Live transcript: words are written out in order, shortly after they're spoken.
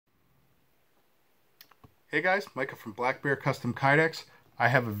Hey guys, Micah from Black Bear Custom Kydex. I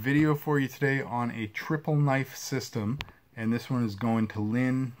have a video for you today on a triple knife system, and this one is going to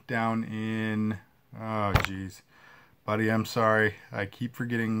Lynn down in, oh geez, buddy, I'm sorry. I keep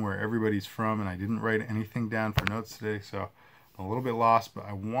forgetting where everybody's from, and I didn't write anything down for notes today, so I'm a little bit lost, but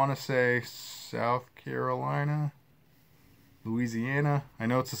I want to say South Carolina, Louisiana. I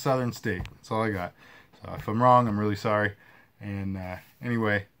know it's a southern state. That's all I got. So if I'm wrong, I'm really sorry. And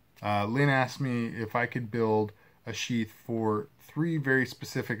anyway, Lynn asked me if I could build a sheath for 3 very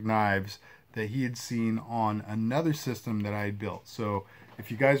specific knives that he had seen on another system that I had built. So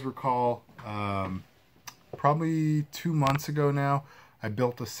if you guys recall, probably 2 months ago now, I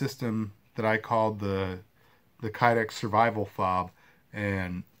built a system that I called the Kydex Survival Fob,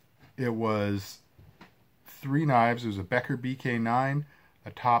 and it was 3 knives. It was a Becker BK-9, a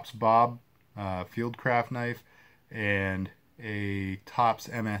Tops B.O.B Fieldcraft knife, and a Tops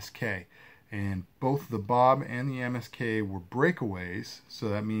MSK, and both the B.O.B and the MSK were breakaways, so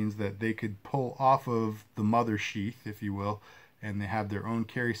that means that they could pull off of the mother sheath, if you will, and they have their own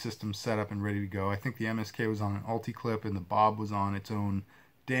carry system set up and ready to go. I think the MSK was on an ulti-clip and the B.O.B was on its own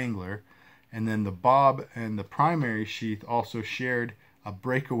dangler, and then the B.O.B and the primary sheath also shared a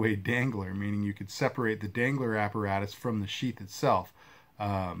breakaway dangler, meaning you could separate the dangler apparatus from the sheath itself.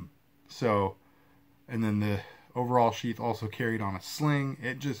 And then the overall sheath also carried on a sling.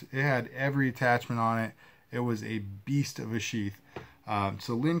 It had every attachment on it. It was a beast of a sheath.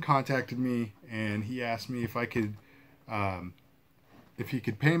 So Lynn contacted me and he asked me if I could, if he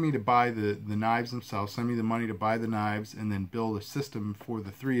could pay me to buy the knives themselves, send me the money to buy the knives, and then build a system for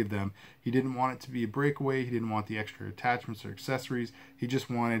the 3 of them. He didn't want it to be a breakaway. He didn't want the extra attachments or accessories. He just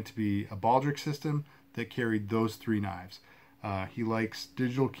wanted it to be a baldric system that carried those 3 knives. He likes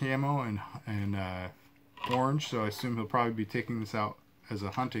digital camo and orange, so I assume he'll probably be taking this out as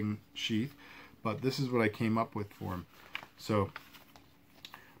a hunting sheath, but this is what I came up with for him. So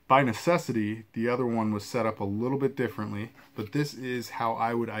by necessity, the other one was set up a little bit differently, but this is how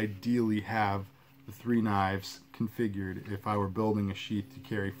I would ideally have the 3 knives configured if I were building a sheath to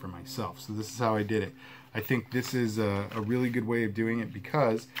carry for myself. So this is how I did it. I think this is a really good way of doing it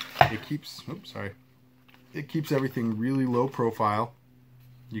because it keeps, it keeps everything really low profile.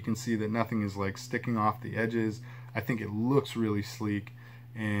 You can see that nothing is like sticking off the edges. I think it looks really sleek,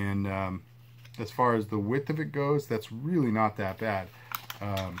 and as far as the width of it goes, that's really not that bad.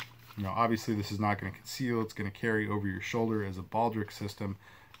 You know, obviously this is not going to conceal. It's going to carry over your shoulder as a baldric system,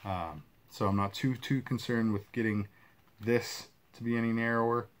 so I'm not too concerned with getting this to be any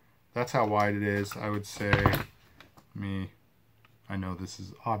narrower. That's how wide it is. I would say, I know this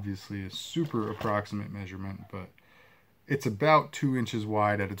is obviously a super approximate measurement, but it's about 2 inches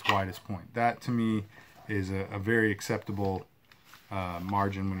wide at its widest point. That to me is a very acceptable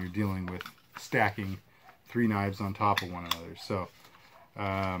margin when you're dealing with stacking 3 knives on top of one another. So,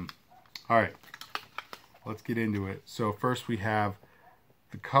 alright, let's get into it. So first we have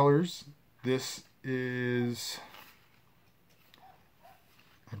the colors. This is,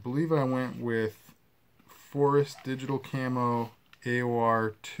 I believe I went with Forest Digital Camo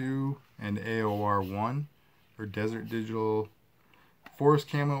AOR 2 and AOR 1. Or Desert Digital, Forest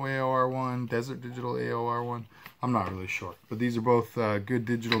Camo AOR 1, Desert Digital AOR 1. I'm not really sure, but these are both good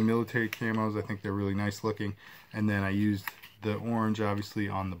digital military camos. I think they're really nice looking. And then I used the orange obviously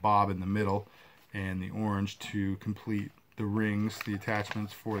on the B.O.B in the middle, and the orange to complete the rings, the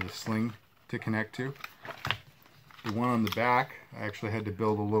attachments for the sling to connect to. The one on the back, I actually had to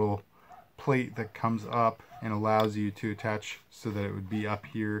build a little plate that comes up and allows you to attach so that it would be up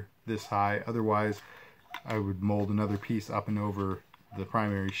here this high. Otherwise, I would mold another piece up and over the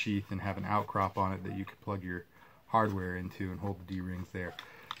primary sheath and have an outcrop on it that you could plug your hardware into and hold the D-rings there.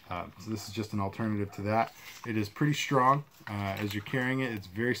 So this is just an alternative to that. It is pretty strong. As you're carrying it, it's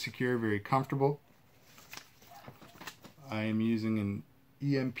very secure, very comfortable. I am using an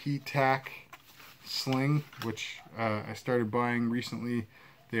EMP tack sling, which I started buying recently.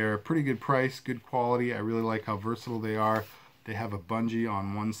 They're a pretty good price, good quality. I really like how versatile they are. They have a bungee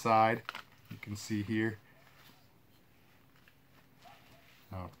on one side. You can see here.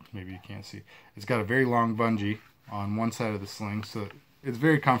 Oh, maybe you can't see. It's got a very long bungee on one side of the sling, so it's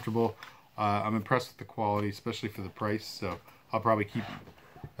very comfortable. I'm impressed with the quality, especially for the price, so I'll probably keep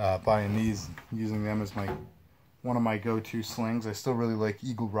buying these, using them as one of my go-to slings. I still really like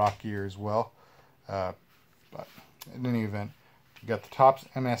Eagle Rock gear as well. But in any event, you got the Tops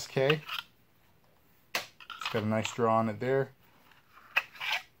MSK. It's got a nice draw on it there.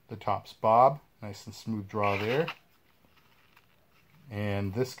 The Tops B.O.B, nice and smooth draw there.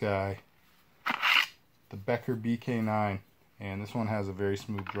 And this guy, the Becker BK-9, and this one has a very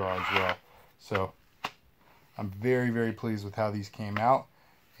smooth draw as well. So I'm very, very pleased with how these came out,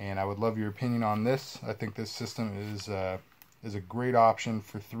 and I would love your opinion on this. I think this system is a great option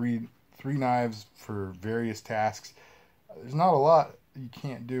for three knives for various tasks. There's not a lot you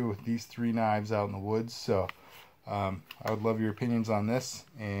can't do with these 3 knives out in the woods, so I would love your opinions on this,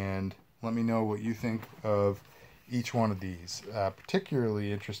 and let me know what you think of each one of these.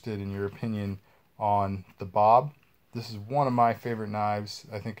 Particularly interested in your opinion on the B.O.B. This is one of my favorite knives.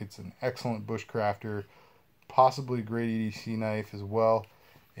 I think it's an excellent bushcrafter, possibly a great EDC knife as well.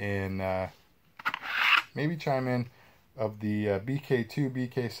 And maybe chime in of the BK-2,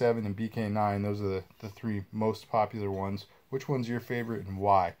 BK-7, and BK-9. Those are the 3 most popular ones. Which one's your favorite and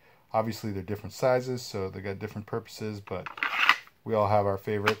why? Obviously they're different sizes, so they got different purposes, but we all have our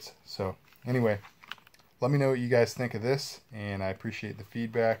favorites. So anyway, let me know what you guys think of this, and I appreciate the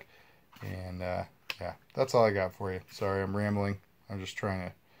feedback. And yeah, that's all I got for you. Sorry, I'm rambling. I'm just trying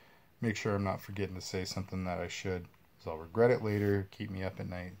to make sure I'm not forgetting to say something that I should, because I'll regret it later, keep me up at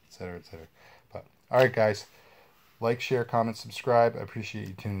night, etc., etc. But alright guys, like, share, comment, subscribe. I appreciate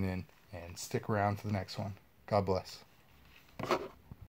you tuning in, and stick around for the next one. God bless.